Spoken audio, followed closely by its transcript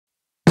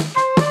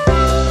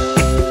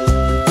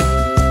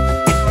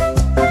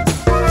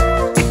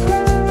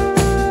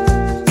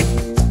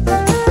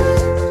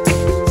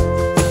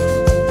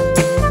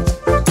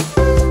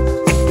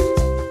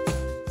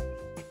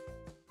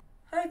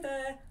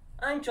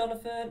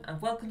Jonathan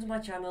and welcome to my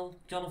channel,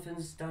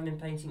 Jonathan's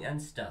Diamond Painting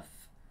and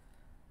Stuff.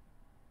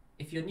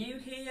 If you're new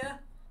here,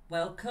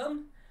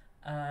 welcome,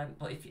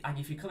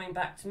 if you're coming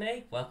back to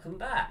me, welcome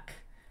back.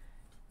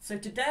 So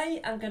today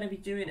I'm going to be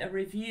doing a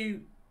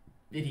review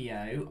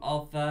video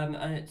of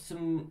a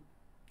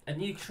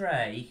new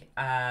tray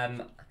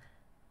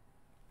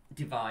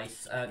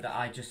device that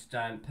I just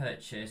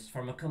purchased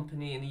from a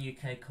company in the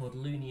UK called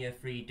Lunia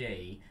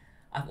 3D.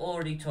 I've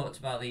already talked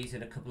about these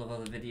in a couple of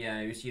other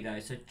videos, you know,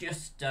 so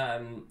just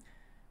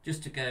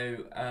to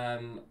go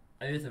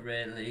over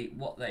really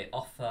what they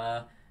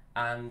offer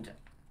and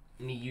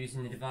me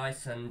using the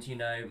device and, you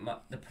know,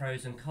 the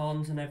pros and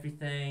cons and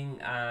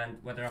everything, and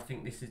whether I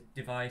think this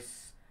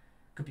device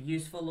could be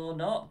useful or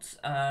not.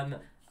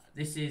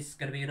 This is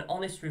going to be an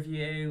honest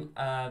review.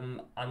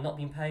 I'm not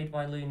being paid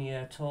by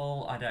Lunia at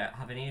all. I don't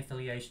have any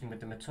affiliation with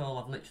them at all.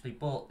 I've literally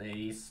bought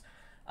these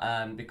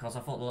because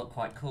I thought they looked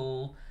quite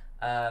cool.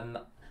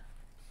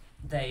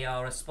 They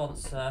are a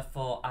sponsor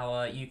for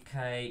our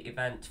UK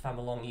event,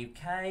 Familong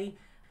UK.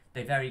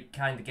 They very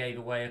kind of gave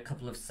away a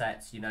couple of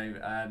sets, you know,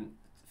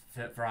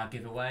 for our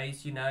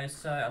giveaways, you know,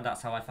 so, and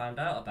that's how I found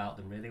out about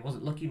them really. I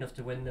wasn't lucky enough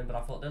to win them, but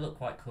I thought they looked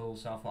quite cool,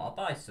 so I thought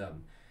I'll buy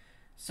some.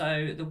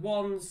 So the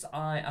ones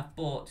I have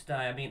bought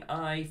today, I mean,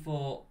 I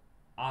thought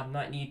I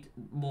might need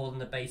more than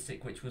the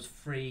basic, which was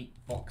 3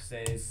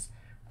 boxes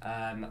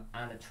and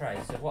a tray.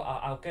 So what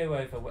I'll go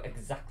over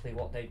exactly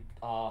what they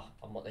are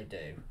and what they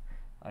do.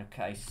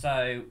 Okay,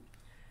 so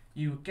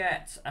you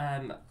get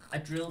a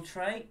drill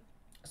tray,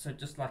 so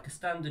just like a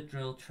standard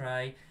drill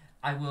tray.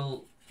 I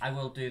will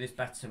do this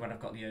better when I've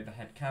got the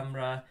overhead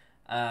camera,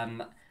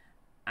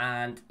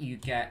 and you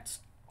get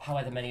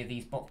however many of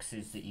these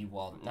boxes that you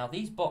want. Now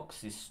these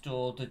boxes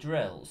store the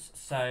drills,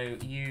 so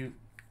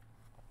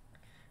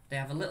they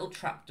have a little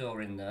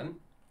trapdoor in them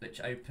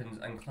which opens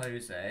and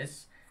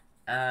closes,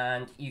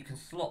 and you can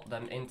slot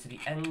them into the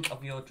end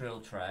of your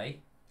drill tray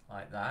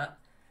like that.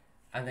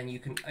 And then you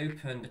can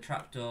open the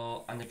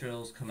trapdoor and the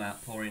drills come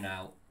out, pouring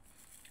out.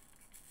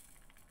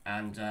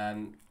 And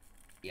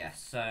yeah,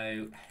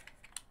 so,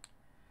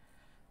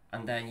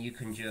 and then you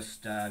can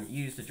just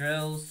use the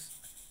drills,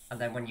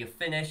 and then when you're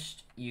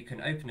finished, you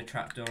can open the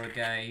trapdoor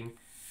again,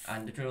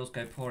 and the drills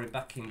go pouring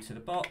back into the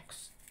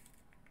box.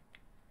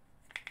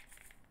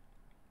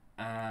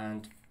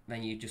 And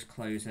then you just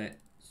close it.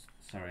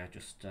 Sorry, I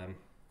just,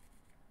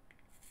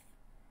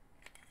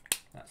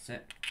 that's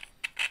it.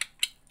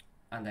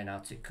 And then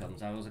out it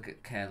comes. I was a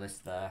bit careless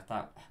there.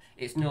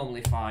 It's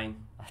normally fine.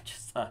 I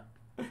just,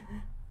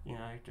 you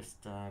know,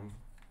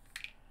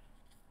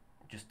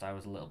 I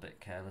was a little bit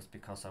careless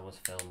because I was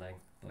filming.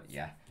 But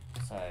yeah,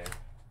 so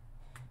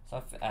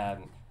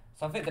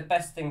I think the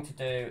best thing to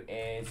do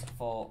is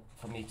for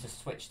me to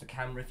switch the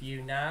camera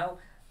view now.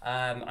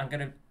 I'm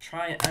gonna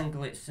try and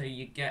angle it so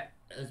you get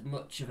as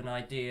much of an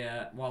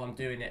idea while I'm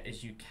doing it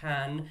as you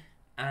can.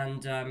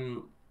 And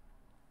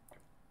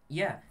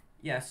yeah.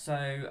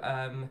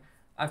 So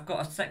I've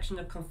got a section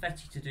of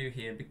confetti to do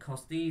here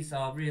because these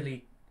are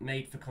really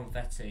made for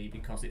confetti,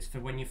 because it's for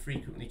when you're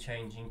frequently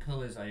changing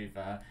colours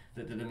over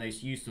that they're the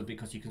most useful,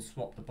 because you can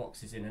swap the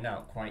boxes in and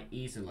out quite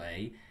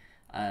easily.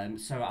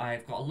 So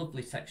I've got a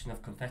lovely section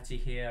of confetti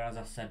here, as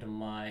I said in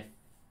my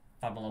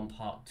Familong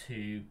Part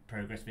 2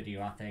 progress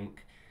video, I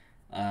think,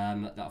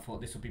 that I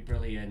thought this would be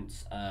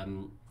brilliant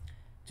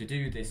to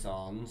do this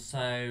on.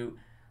 So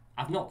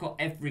I've not got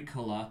every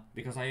colour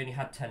because I only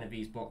had 10 of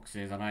these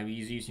boxes and I was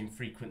using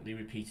frequently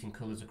repeating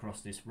colours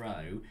across this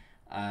row.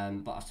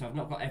 So I've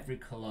not got every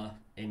colour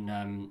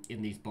in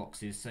these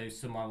boxes, so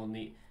some I will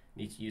need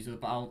to use,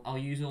 but I'll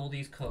use all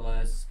these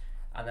colours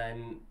and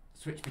then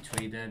switch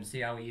between them, see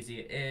how easy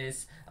it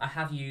is. I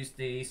have used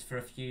these for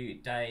a few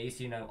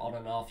days, you know, on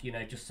and off, you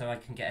know, just so I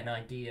can get an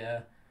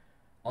idea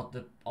of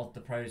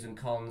the pros and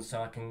cons,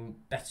 so I can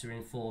better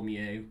inform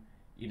you,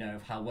 you know,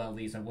 of how well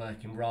these are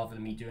working, rather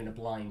than me doing a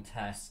blind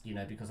test, you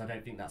know, because I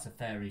don't think that's a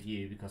fair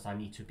review, because I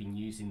need to have been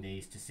using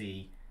these to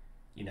see,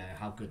 you know,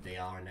 how good they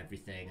are and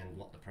everything and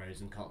what the pros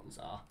and cons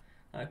are.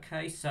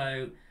 Okay,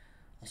 so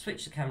I'll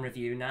switch the camera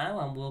view now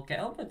and we'll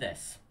get on with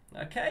this.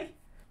 Okay,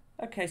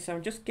 so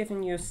I'm just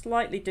giving you a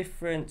slightly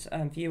different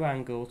view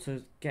angle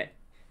to get,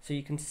 so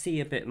you can see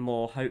a bit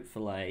more,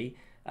 hopefully,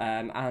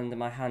 and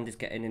my hand is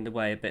getting in the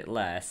way a bit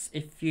less.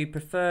 If you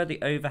prefer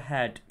the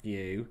overhead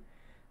view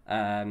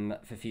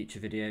for future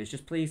videos,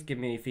 just please give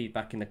me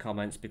feedback in the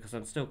comments, because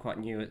I'm still quite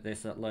new at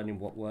this, at learning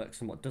what works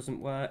and what doesn't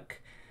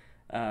work.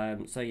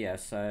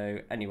 So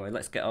anyway,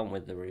 let's get on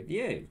with the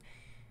review.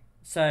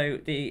 So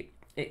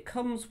it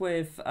comes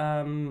with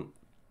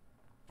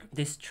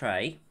this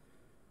tray.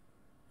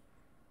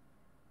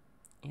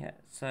 Yeah,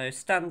 so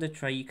standard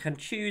tray. You can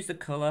choose the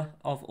colour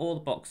of all the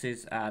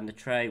boxes and the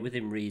tray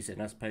within reason.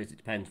 I suppose it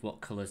depends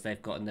what colours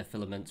they've got in their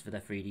filaments for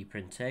their 3D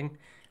printing.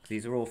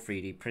 These are all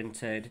 3D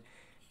printed.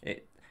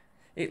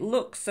 It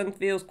looks and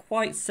feels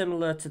quite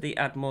similar to the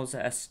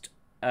Admozest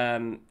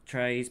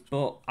trays,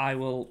 but I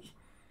will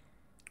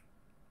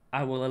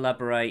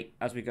elaborate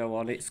as we go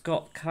on. It's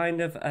got kind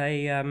of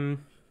a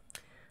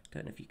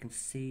don't know if you can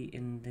see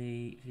in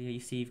the video, you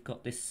see you've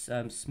got this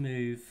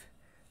smooth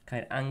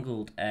kind of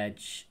angled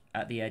edge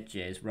at the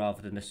edges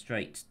rather than a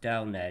straight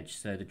down edge,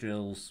 so the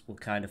drills will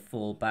kind of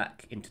fall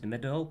back into the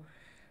middle.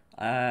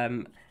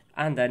 And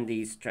then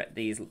these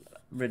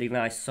really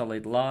nice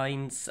solid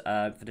lines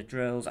for the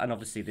drills, and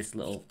obviously this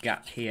little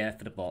gap here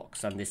for the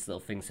box, and this little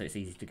thing so it's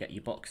easy to get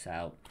your box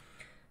out.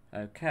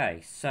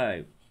 Okay,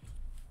 so,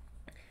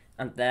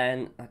 and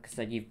then, like I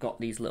said, you've got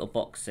these little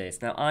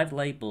boxes. Now, I've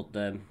labelled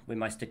them with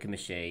my sticker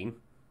machine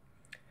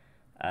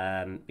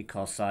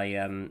because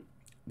I'm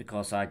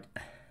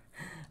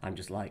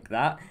just like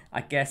that.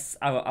 I guess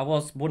I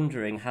was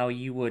wondering how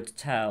you would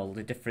tell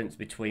the difference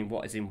between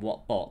what is in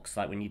what box,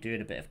 like when you're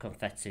doing a bit of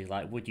confetti.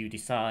 Like, would you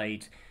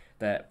decide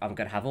that I'm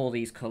going to have all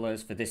these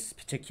colours for this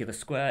particular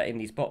square in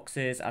these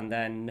boxes, and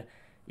then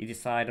you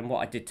decide? And what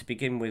I did to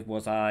begin with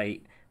was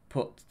I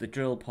put the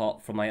drill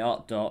pot from my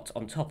art dot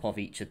on top of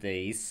each of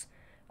these,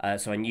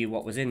 so I knew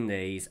what was in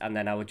these, and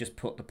then I would just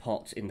put the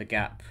pot in the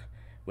gap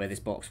where this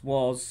box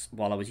was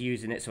while I was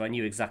using it, so I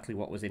knew exactly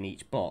what was in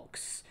each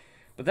box.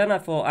 But then I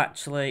thought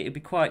actually it'd be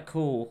quite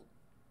cool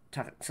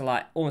to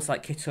like almost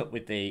like kit up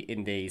with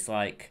in these,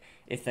 like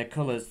if they're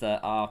colours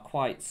that are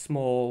quite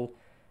small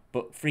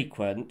but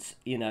frequent,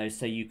 you know,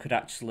 so you could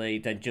actually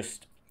then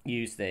just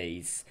use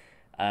these.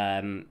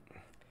 And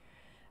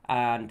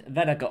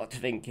then I got to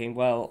thinking,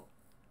 well,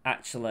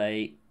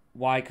 actually,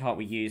 why can't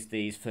we use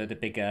these for the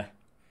bigger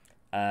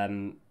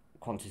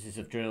quantities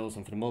of drills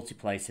and for the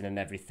multi-placing and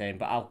everything?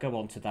 But I'll go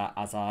on to that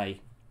as I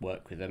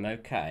work with them.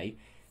 Okay,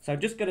 so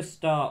I'm just going to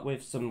start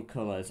with some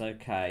colours.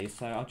 Okay,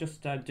 so I'll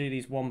just do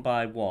these one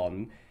by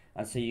one,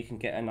 and so you can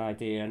get an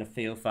idea and a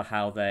feel for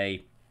how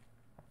they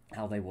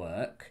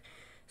work.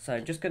 So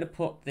I'm just going to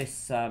put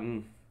this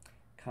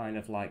kind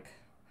of like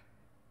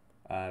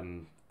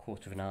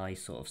quarter of an eye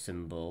sort of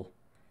symbol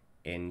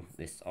in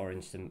this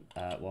orange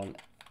one.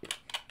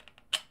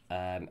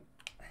 And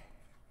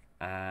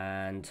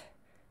so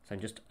I'm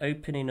just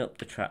opening up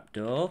the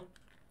trapdoor.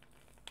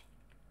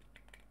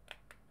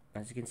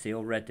 As you can see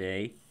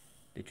already,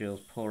 the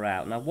drills pour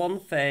out. Now, one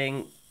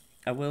thing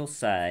I will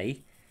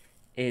say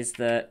is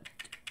that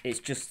it's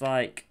just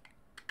like,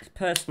 it's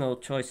personal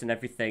choice and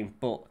everything,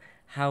 but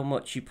how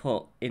much you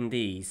put in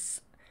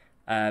these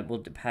will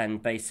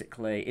depend,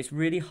 basically. It's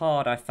really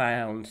hard, I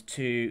found,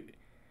 to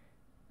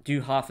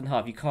do half and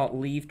half. You can't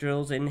leave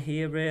drills in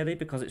here really,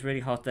 because it's really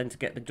hard then to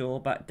get the door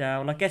back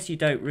down. I guess you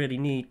don't really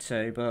need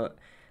to, but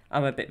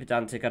I'm a bit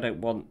pedantic. I don't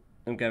want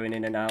them going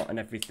in and out and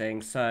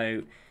everything.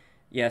 So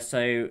yeah,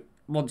 so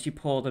once you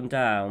pour them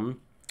down,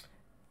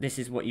 this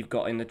is what you've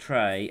got in the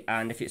tray.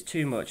 And if it's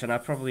too much, and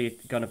I've probably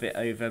gone a bit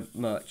over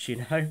much,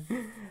 you know,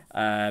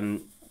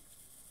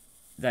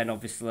 then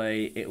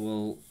obviously it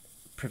will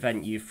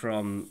prevent you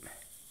from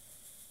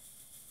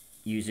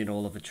using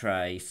all of the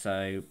tray.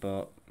 So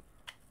but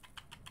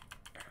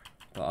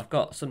I've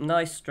got some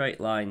nice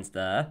straight lines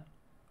there.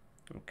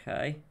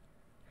 Okay,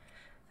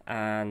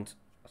 and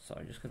so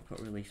I'm just going to put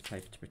release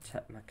paper to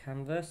protect my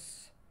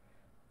canvas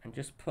and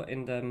just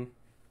putting them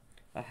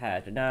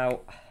ahead.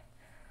 Now,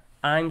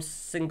 I'm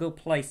single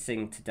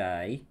placing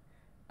today.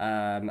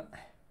 You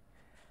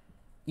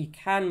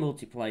can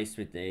multi-place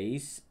with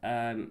these,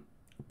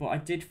 but I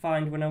did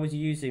find when I was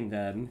using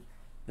them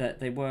that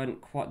they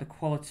weren't quite, the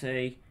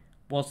quality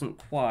wasn't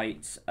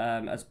quite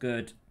as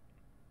good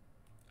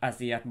as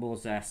they had more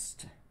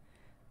zest.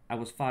 I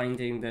was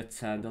finding that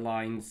the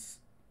lines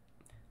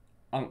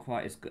aren't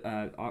quite as good.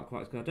 I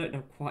don't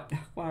know quite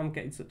why I'm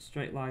getting such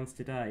straight lines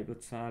today,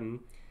 but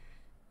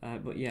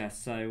yeah.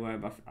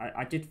 So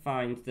I did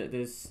find that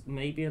there's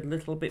maybe a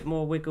little bit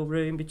more wiggle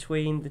room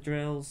between the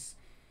drills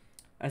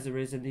as there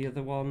is in the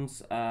other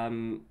ones.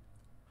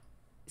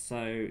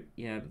 So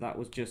yeah, that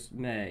was just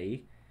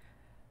me.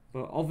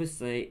 But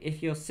obviously,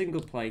 if you're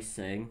single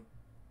placing,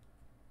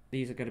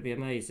 these are going to be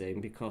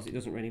amazing because it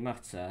doesn't really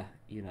matter,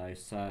 you know.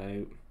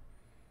 So,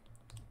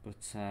 but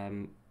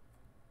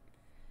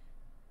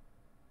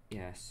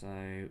yeah. So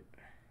I'm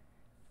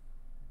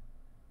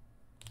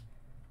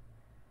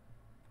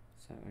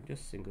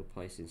just single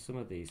placing some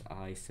of these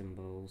eye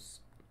symbols.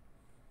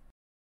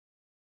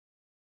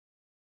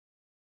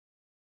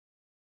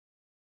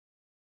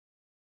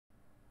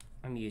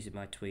 I'm using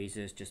my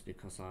tweezers just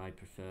because I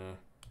prefer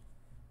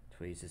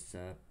tweezers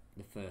to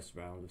the first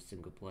round of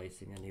single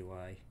placing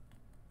anyway.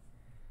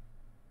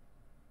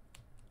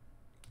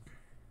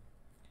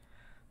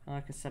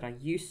 Like I said, I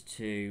used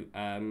to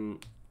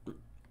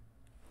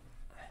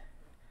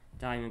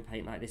diamond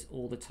paint like this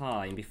all the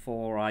time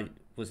before I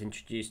was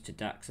introduced to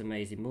DAC's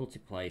amazing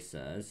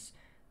multiplacers,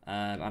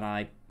 and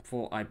I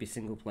thought I'd be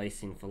single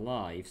placing for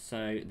live.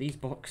 So these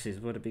boxes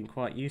would have been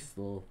quite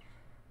useful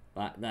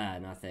back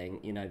then, I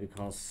think, you know,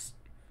 because,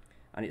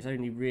 and it's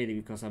only really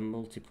because I'm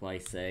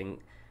multiplacing.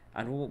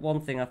 And one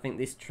thing, I think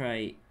this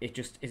tray, it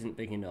just isn't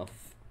big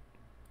enough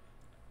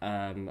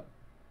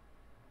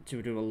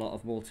to do a lot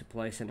of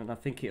multiplacing, and I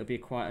think it'll be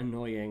quite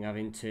annoying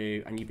having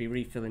to, and you'd be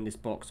refilling this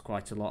box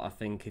quite a lot, I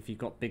think, if you've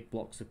got big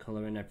blocks of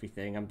colour and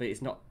everything, but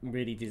it's not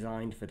really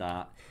designed for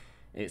that.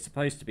 It's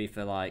supposed to be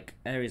for like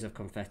areas of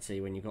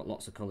confetti when you've got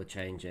lots of colour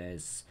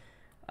changes.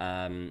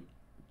 But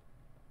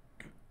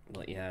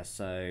yeah,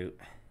 so,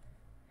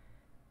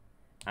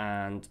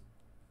 and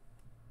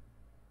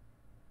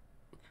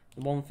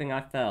the one thing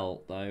I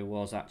felt though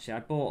was actually I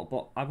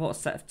bought a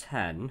set of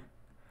 10,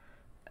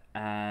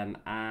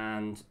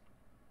 and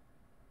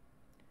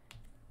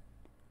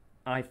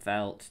I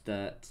felt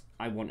that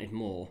I wanted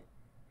more.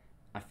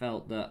 I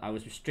felt that I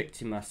was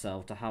restricting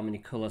myself to how many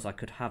colours I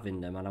could have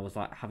in them, and I was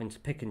like having to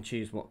pick and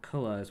choose what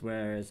colours,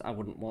 whereas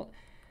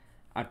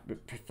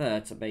I'd prefer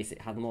to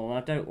basically have them all. And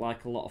I don't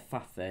like a lot of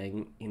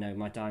faffing, you know,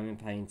 my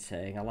diamond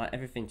painting. I like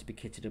everything to be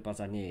kitted up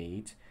as I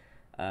need.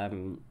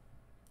 So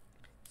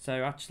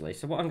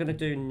what I'm going to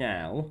do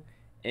now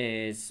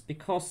is,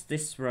 because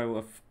this row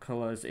of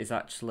colours is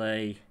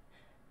actually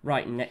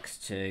right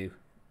next to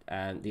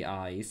the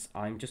eyes,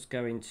 I'm just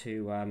going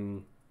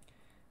to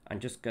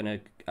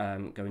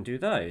go and do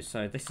those.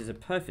 So this is a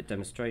perfect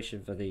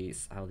demonstration for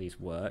these, how these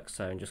work.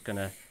 So I'm just going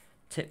to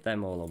tip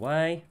them all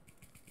away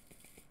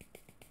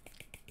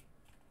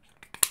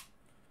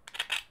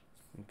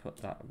and put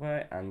that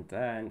away, and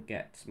then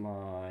get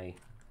my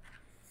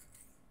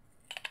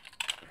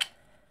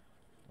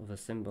other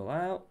symbol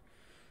out.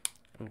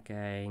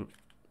 Again,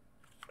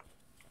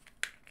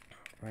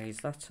 raise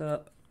that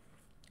up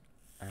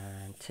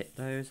and tip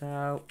those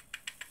out,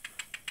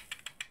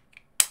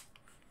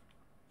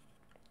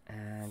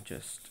 and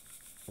just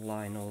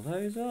line all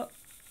those up.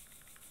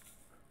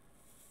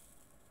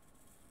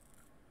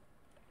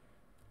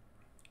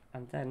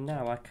 And then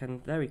now I can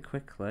very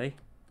quickly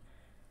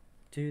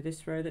do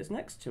this row that's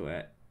next to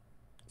it.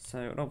 So,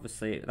 and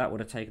obviously that would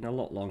have taken a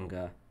lot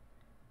longer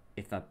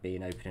if I'd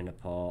been opening a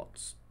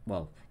pot.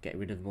 Well,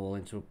 getting rid of them all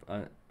into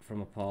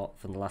from a pot,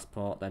 from the last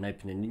pot, then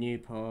opening a new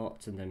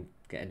pot and then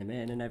getting them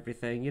in and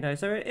everything, you know.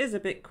 So it is a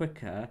bit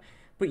quicker,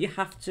 but you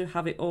have to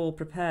have it all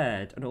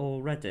prepared and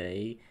all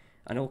ready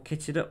and all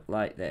kitted up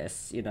like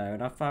this, you know.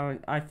 And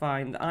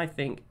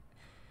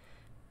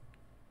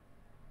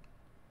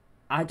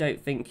I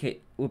don't think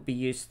it would be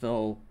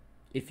useful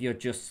if you're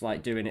just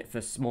like doing it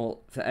for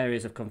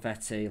areas of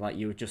confetti, like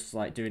you were just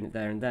like doing it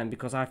there and then,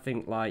 because I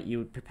think like you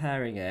were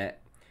preparing it,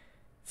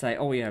 say,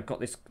 oh yeah, I've got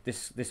this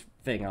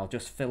thing, I'll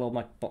just fill all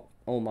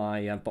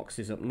my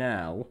boxes up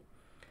now.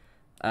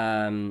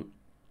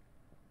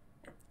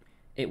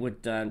 It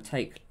would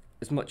take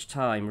as much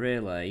time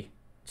really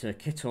to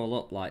kit all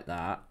up like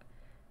that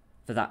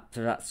for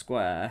that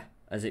square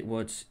as it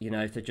would, you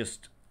know, to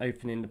just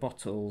opening the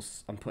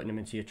bottles and putting them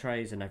into your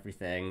trays and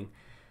everything.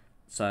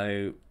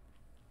 So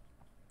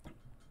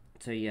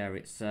yeah,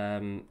 it's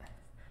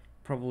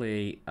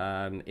probably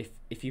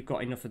if you've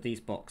got enough of these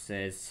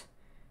boxes,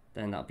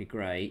 then that'd be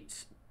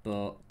great.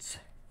 But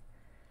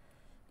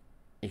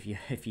if you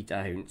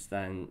don't,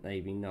 then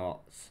maybe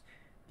not.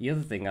 The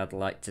other thing I'd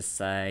like to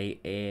say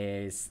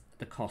is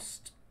the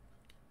cost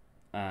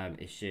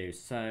issue.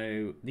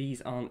 So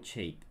these aren't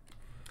cheap.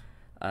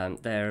 I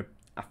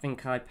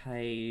think I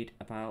paid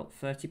about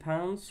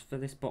 £30 for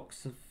this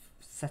box of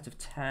set of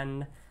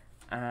 10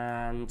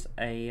 and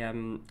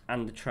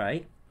the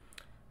tray.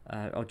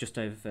 Or just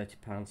over £30,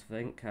 I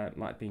think. It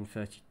might have been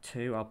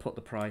 32. I'll put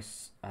the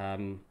price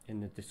in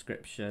the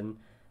description.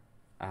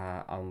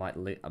 I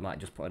might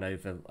just put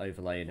an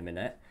overlay in a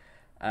minute.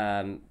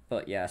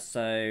 But yeah,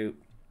 so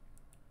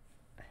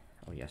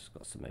oh yes,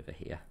 got some over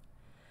here.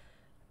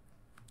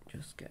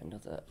 Just get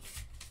another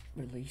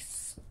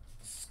release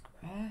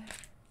square.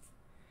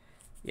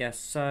 Yeah,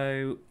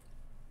 so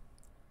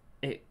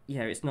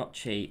it's not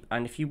cheap,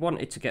 and if you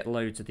wanted to get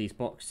loads of these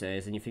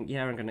boxes and you think,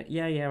 I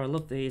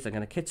love these, I'm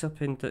gonna kit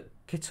up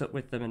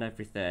with them and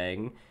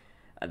everything,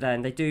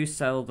 then they do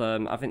sell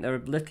them. I think they're a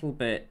little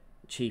bit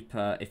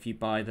cheaper if you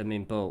buy them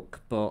in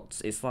bulk,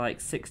 but it's like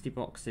 60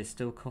 boxes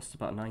still cost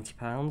about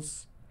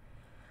 £90,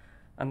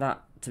 and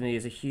that to me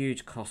is a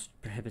huge cost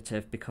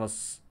prohibitive,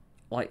 because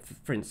like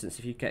for instance,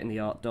 if you get in the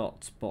Art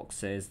Dot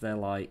boxes, they're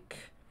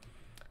like,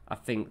 I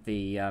think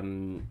the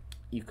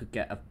you could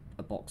get a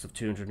box of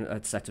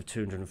a set of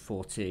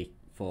 240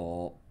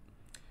 for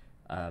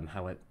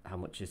how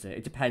much is it?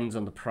 It depends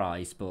on the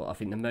price, but I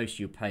think the most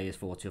you pay is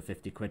 40 or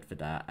 50 quid for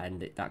that,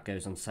 and that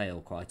goes on sale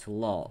quite a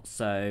lot.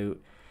 So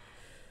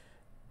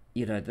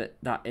you know,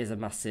 that is a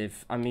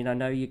massive. I mean, I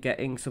know you're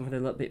getting something a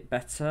little bit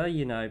better,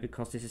 you know,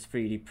 because this is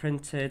 3D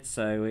printed,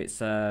 so it's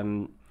you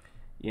know,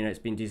 it's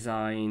been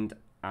designed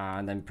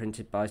and then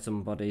printed by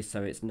somebody,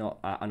 so it's not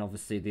and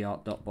obviously the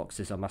Art Dot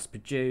boxes are mass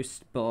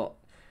produced, but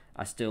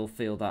I still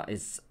feel that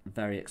is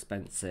very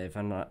expensive.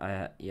 And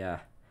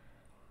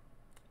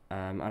and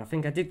I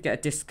think I did get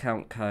a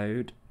discount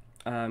code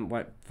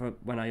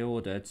when I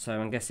ordered,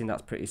 so I'm guessing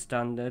that's pretty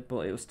standard,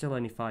 but it was still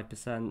only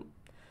 5%,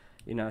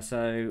 you know,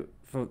 so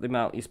for the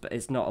amount you spend,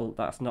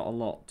 that's not a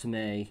lot to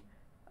me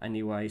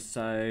anyway.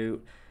 So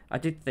I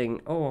did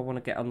think, I want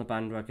to get on the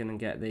bandwagon and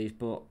get these,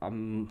 but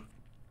I'm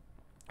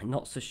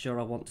not so sure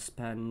I want to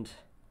spend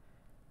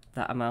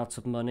that amount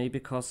of money,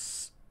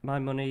 because my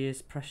money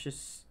is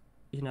precious.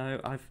 You know,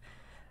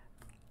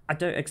 I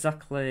don't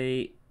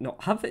exactly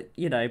not have it,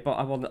 you know, but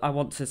I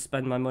want to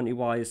spend my money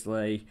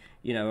wisely,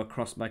 you know,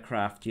 across my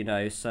craft, you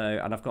know. So,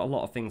 and I've got a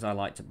lot of things I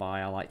like to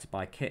buy. I like to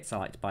buy kits. I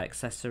like to buy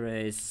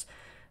accessories.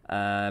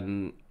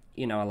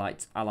 You know, I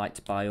like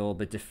to buy all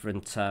the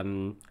different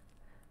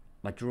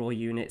my draw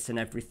units and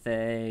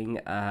everything.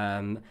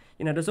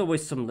 You know, there's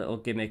always some little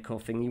gimmick or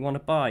thing you want to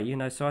buy, you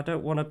know. So I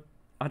don't want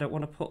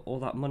to put all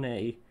that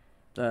money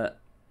that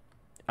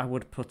I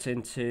would put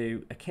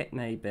into a kit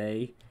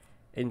maybe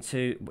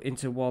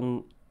into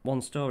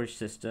one storage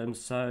system.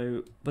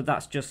 So, but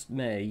that's just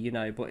me, you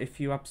know. But if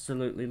you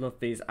absolutely love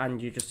these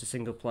and you're just a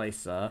single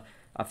placer,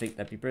 I think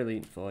they'd be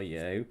brilliant for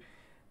you.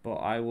 But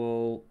I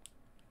will.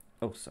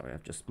 Oh, sorry,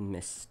 I've just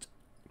missed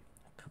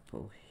a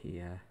couple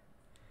here.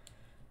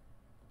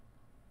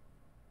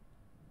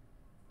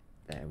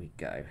 There we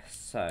go.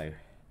 So,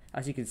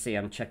 as you can see,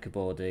 I'm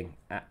checkerboarding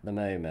at the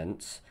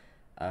moment.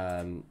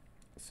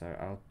 So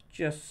I'll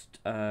just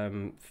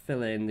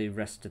fill in the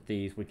rest of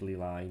these wiggly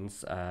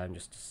lines.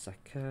 Just a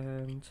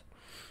second.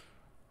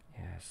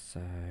 Yeah,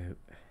 so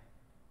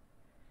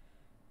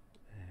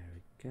there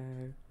we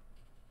go.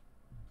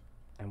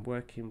 I'm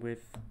working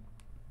with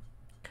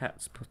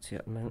cat's putty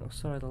at the moment. Oh,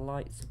 sorry, the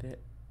light's a bit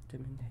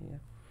dim in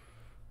here.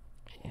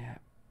 Yeah,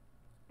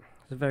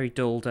 it's a very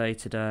dull day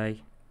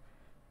today.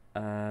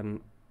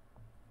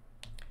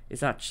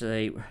 It's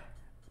actually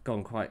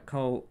gone quite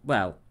cold,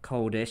 well,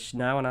 coldish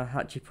now, and I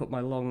actually put my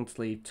long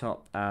sleeve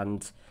top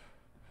and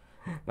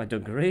my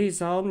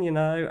dungarees on, you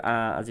know,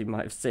 as you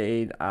might have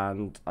seen,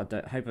 and I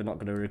hope I'm not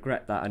going to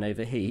regret that and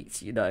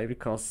overheat, you know,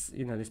 because,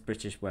 you know, this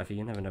British weather,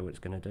 you never know what it's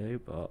going to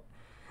do. But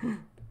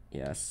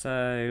yeah,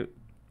 so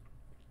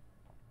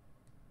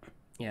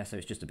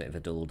it's just a bit of a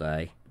dull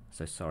day,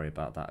 so sorry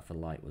about that if the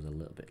light was a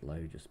little bit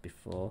low just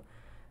before.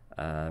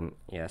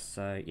 Yeah,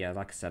 so yeah,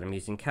 like I said, I'm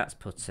using cat's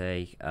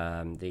putty.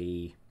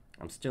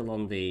 I'm still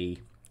on the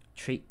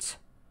treat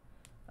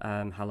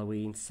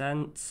Halloween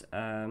scent.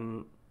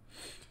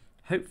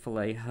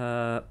 Hopefully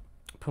her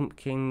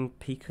pumpkin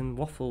pecan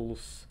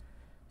waffles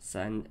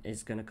scent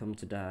is going to come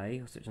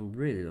today, which I'm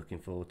really looking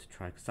forward to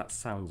try, because that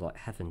sounds like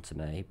heaven to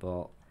me.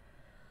 But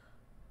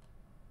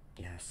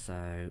yeah,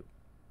 so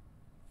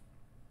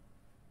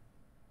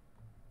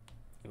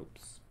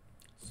oops,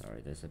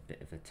 sorry, there's a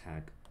bit of a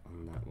tag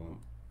on that one.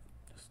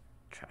 Just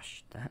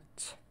trash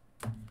that.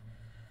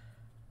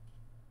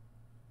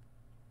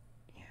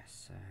 Yeah,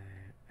 so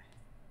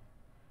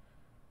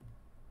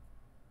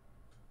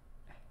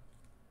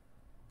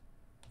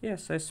yeah,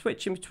 so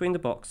switching between the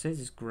boxes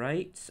is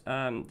great.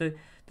 The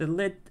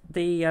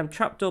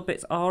trapdoor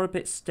bits are a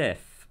bit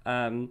stiff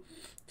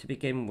to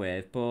begin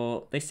with,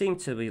 but they seem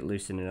to be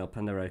loosening up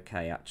and they're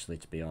okay actually,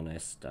 to be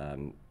honest.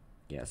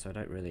 Yeah, so I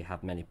don't really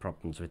have many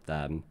problems with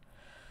them.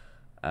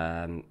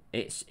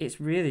 It's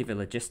really the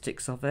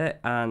logistics of it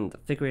and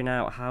figuring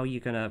out how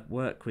you're gonna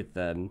work with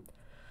them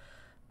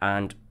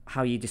and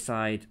how you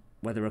decide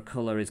whether a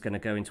colour is going to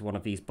go into one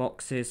of these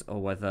boxes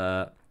or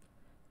whether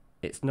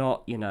it's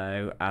not, you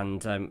know.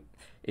 And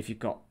if you've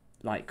got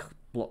like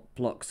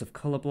blocks of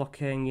colour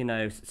blocking, you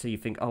know, so you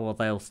think, oh well,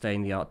 they'll stay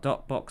in the art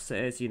dot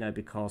boxes, you know,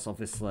 because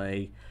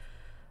obviously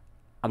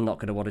I'm not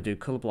going to want to do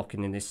colour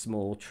blocking in this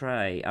small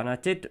tray. And I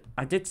did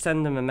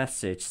send them a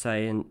message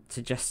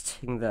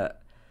suggesting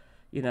that,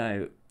 you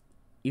know,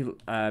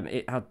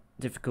 how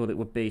difficult it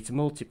would be to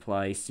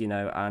multiplace, you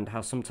know, and how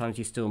sometimes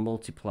you still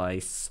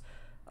multiplace,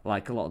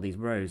 like a lot of these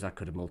rows I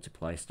could have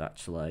multiplaced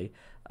actually,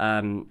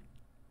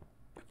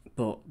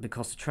 but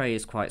because the tray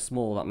is quite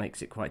small, that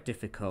makes it quite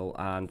difficult.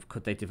 And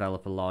could they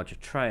develop a larger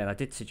tray? And I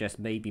did suggest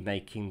maybe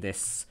making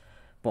this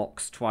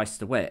box twice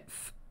the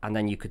width, and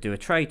then you could do a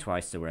tray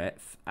twice the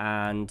width,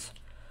 and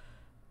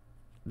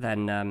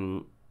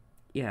then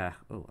yeah,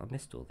 oh, I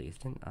missed all these,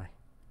 didn't I?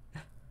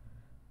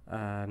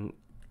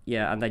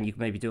 Yeah, and then you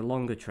could maybe do a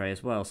longer tray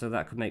as well, so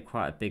that could make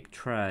quite a big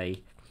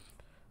tray.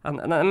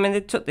 And I mean,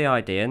 they took the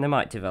idea and they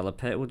might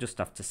develop it, we'll just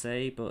have to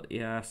see. But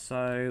yeah,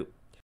 so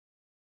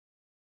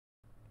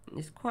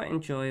it's quite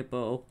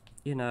enjoyable,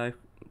 you know,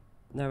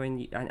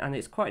 knowing, and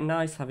it's quite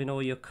nice having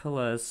all your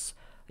colours.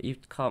 You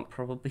can't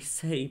probably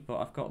see, but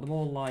I've got them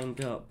all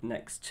lined up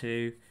next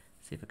to,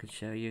 see if I can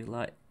show you,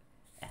 like,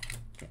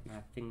 get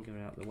my finger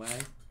out of the way.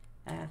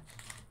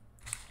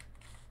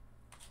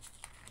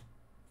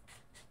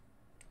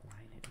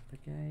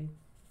 Okay,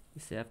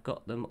 you see I've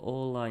got them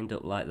all lined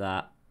up like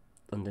that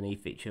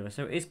underneath each other,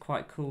 so it is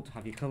quite cool to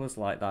have your colours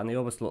like that, and they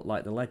almost look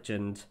like the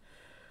legend.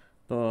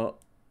 But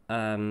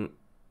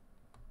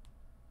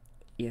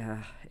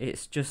yeah,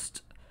 it's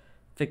just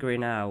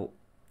figuring out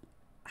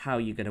how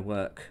you're going to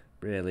work,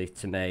 really,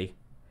 to me.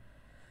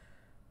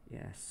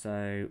 Yeah,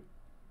 so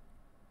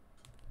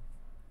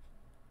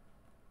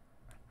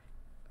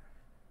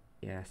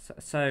yeah,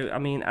 so I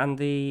mean, and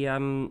the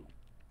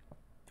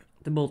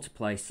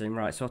multiplacing,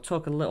 right, so I'll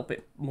talk a little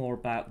bit more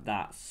about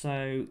that.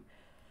 So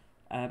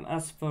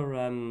as for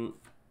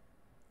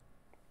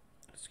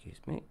excuse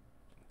me,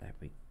 there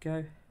we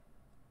go.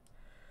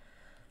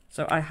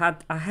 So I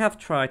have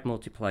tried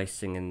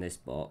multiplacing in this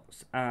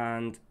box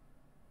and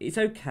it's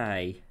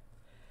okay,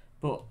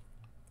 but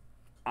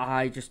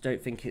I just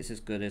don't think it's as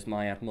good as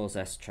my Add More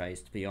Zest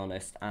trays, to be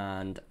honest.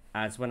 And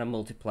as when I'm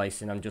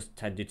multi-placing, I'm just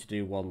tending to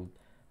do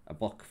a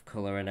block of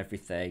colour and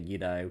everything, you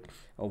know,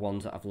 or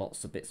ones that have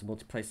lots of bits of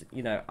multi-placing.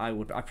 You know,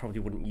 I probably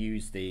wouldn't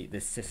use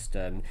this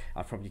system.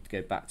 I'd probably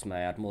go back to my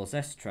Add More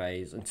Zest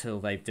trays until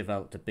they've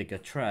developed a bigger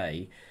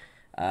tray.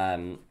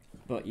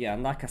 But yeah,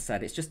 and like I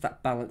said, it's just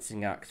that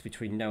balancing act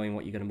between knowing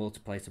what you're going to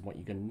multiplace and what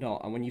you're going to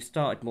not. And when you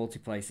started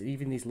multiplacing,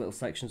 even these little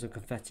sections of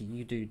confetti,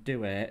 you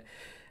do it.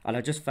 And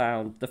I just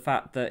found the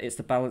fact that it's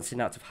the balancing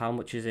act of how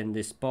much is in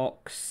this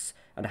box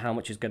and how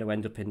much is going to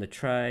end up in the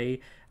tray.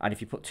 And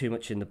if you put too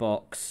much in the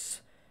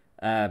box,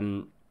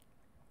 there's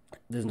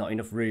not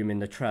enough room in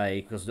the tray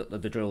because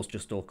the drills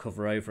just all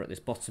cover over at this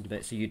bottom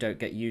bit, so you don't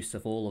get use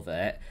of all of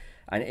it.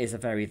 And it is a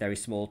very, very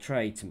small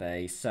tray to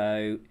me.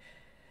 So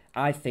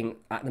I think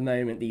at the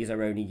moment these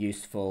are only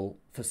useful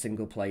for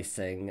single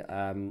placing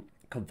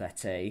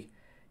confetti.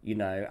 You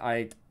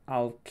know,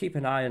 I'll keep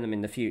an eye on them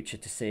in the future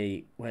to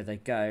see where they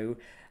go.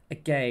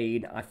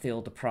 Again, I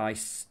feel the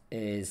price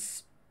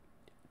is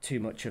too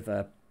much of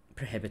a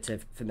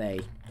prohibitive for me.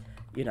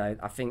 You know,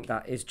 I think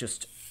that is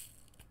just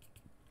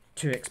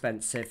too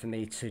expensive for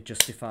me to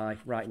justify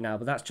right now.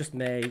 But that's just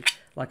me.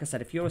 Like I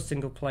said, if you're a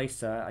single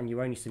placer and you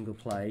only single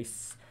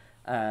place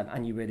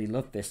and you really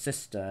love this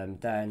system,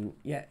 then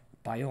yeah,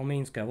 by all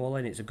means go all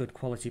in. It's a good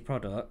quality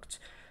product.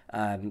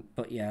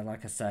 But yeah,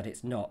 like I said,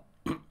 it's not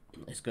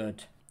as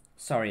good.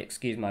 Sorry,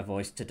 excuse my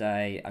voice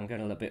today. I'm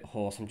going a little bit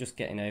hoarse. I'm just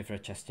getting over a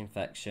chest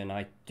infection.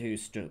 I do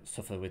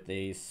suffer with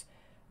these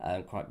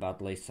quite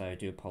badly, so I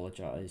do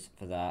apologise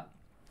for that.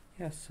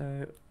 Yeah,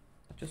 so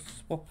just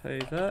swap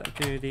over,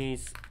 do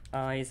these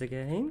eyes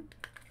again.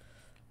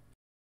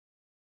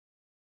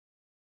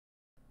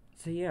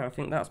 So yeah, I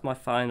think that's my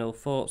final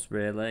thoughts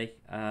really.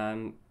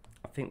 I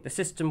think the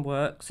system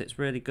works, it's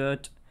really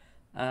good.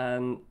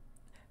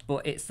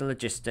 But it's the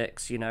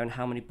logistics, you know, and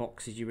how many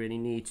boxes you really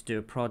need to do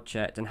a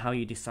project and how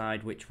you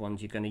decide which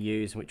ones you're going to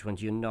use and which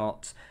ones you're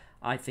not.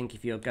 I think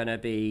if you're going to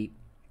be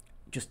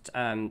just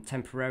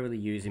temporarily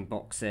using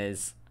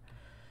boxes,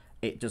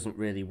 it doesn't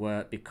really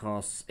work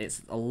because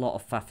it's a lot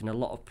of faff and a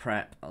lot of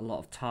prep, a lot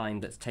of time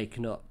that's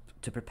taken up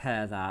to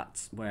prepare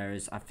that.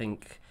 Whereas I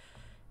think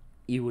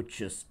it would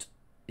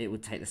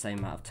take the same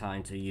amount of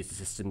time to use the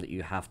system that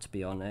you have, to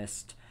be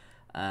honest.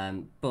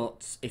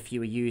 But if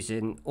you were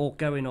using or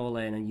going all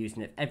in and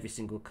using it every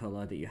single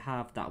colour that you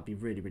have, that would be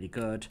really, really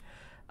good.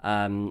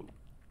 And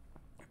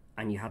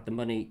you had the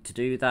money to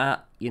do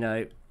that, you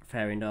know,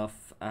 fair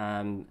enough.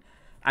 And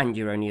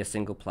you're only a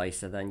single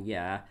placer, then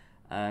yeah.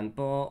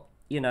 But,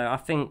 you know, I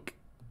think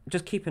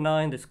just keep an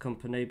eye on this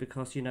company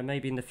because, you know,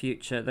 maybe in the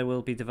future they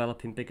will be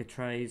developing bigger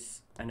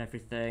trays and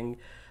everything.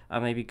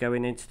 And maybe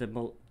going into the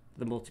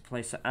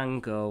multiplacer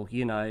angle,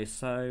 you know,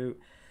 so...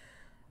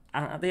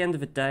 And at the end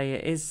of the day,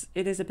 it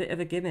is a bit of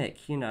a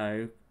gimmick, you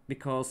know,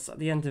 because at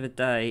the end of the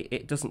day,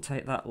 it doesn't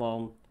take that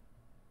long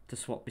to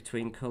swap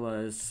between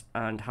colours,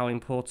 and how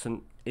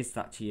important is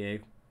that to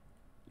you,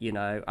 you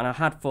know? And I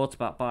had thought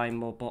about buying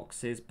more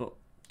boxes, but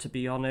to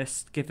be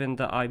honest, given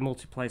that I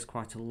multiplace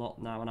quite a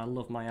lot now, and I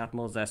love my Add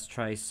More Zest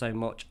trays so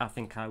much, I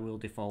think I will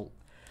default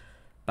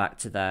back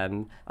to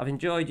them. I've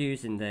enjoyed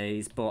using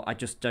these, but I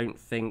just don't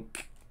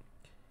think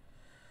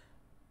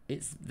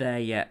it's there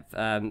yet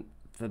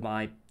for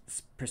my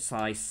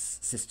precise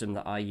system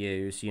that I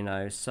use, you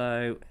know.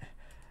 So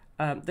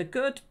they're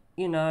good,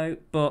 you know,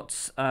 but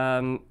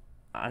for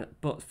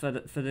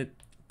the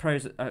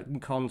pros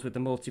and cons with the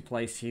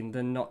multi-placing,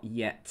 they're not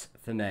yet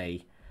for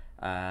me.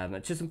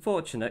 Which is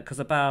unfortunate because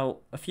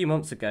about a few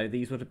months ago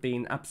these would have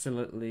been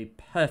absolutely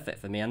perfect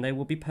for me, and they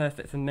will be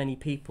perfect for many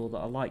people that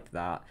are like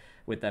that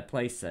with their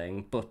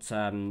placing. But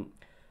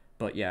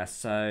yeah,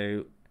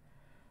 so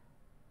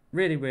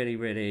really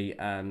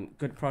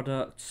good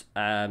product,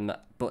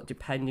 but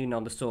depending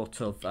on the sort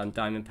of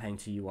diamond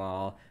painter you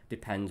are,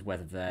 depends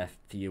whether they're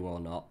for you or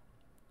not.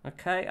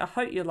 Okay, I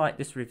hope you like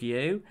this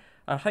review.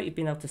 I hope you've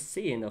been able to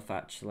see enough.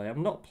 Actually, I've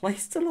not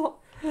placed a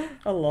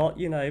lot,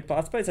 you know, but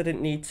I suppose I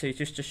didn't need to,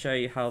 just to show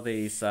you how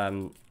these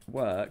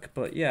work.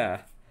 But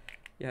yeah,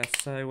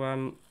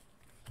 so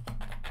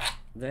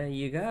there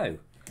you go.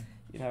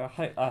 You know,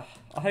 I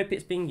hope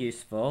it's been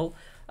useful.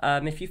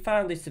 If you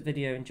found this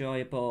video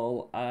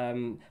enjoyable,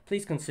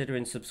 please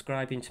consider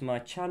subscribing to my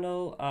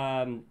channel,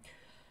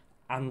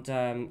 and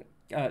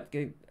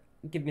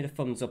give me the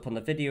thumbs up on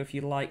the video if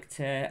you liked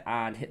it,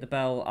 and hit the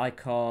bell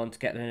icon to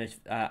get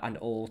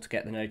to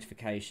get the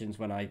notifications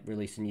when I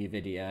release a new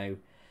video.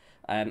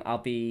 I'll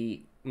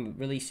be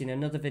releasing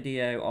another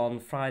video on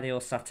Friday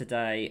or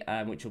Saturday,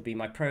 which will be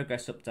my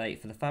progress update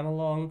for the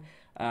Fam-Along.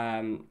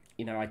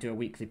 You know, I do a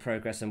weekly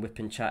progress and whip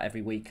and chat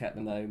every week at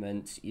the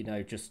moment, you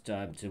know, just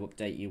to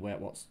update you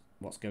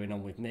what's going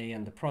on with me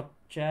and the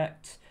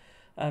project.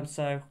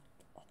 So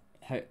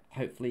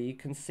hopefully you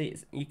can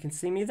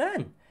see me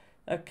then.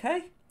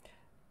 Okay,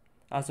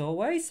 as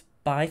always,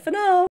 bye for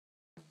now.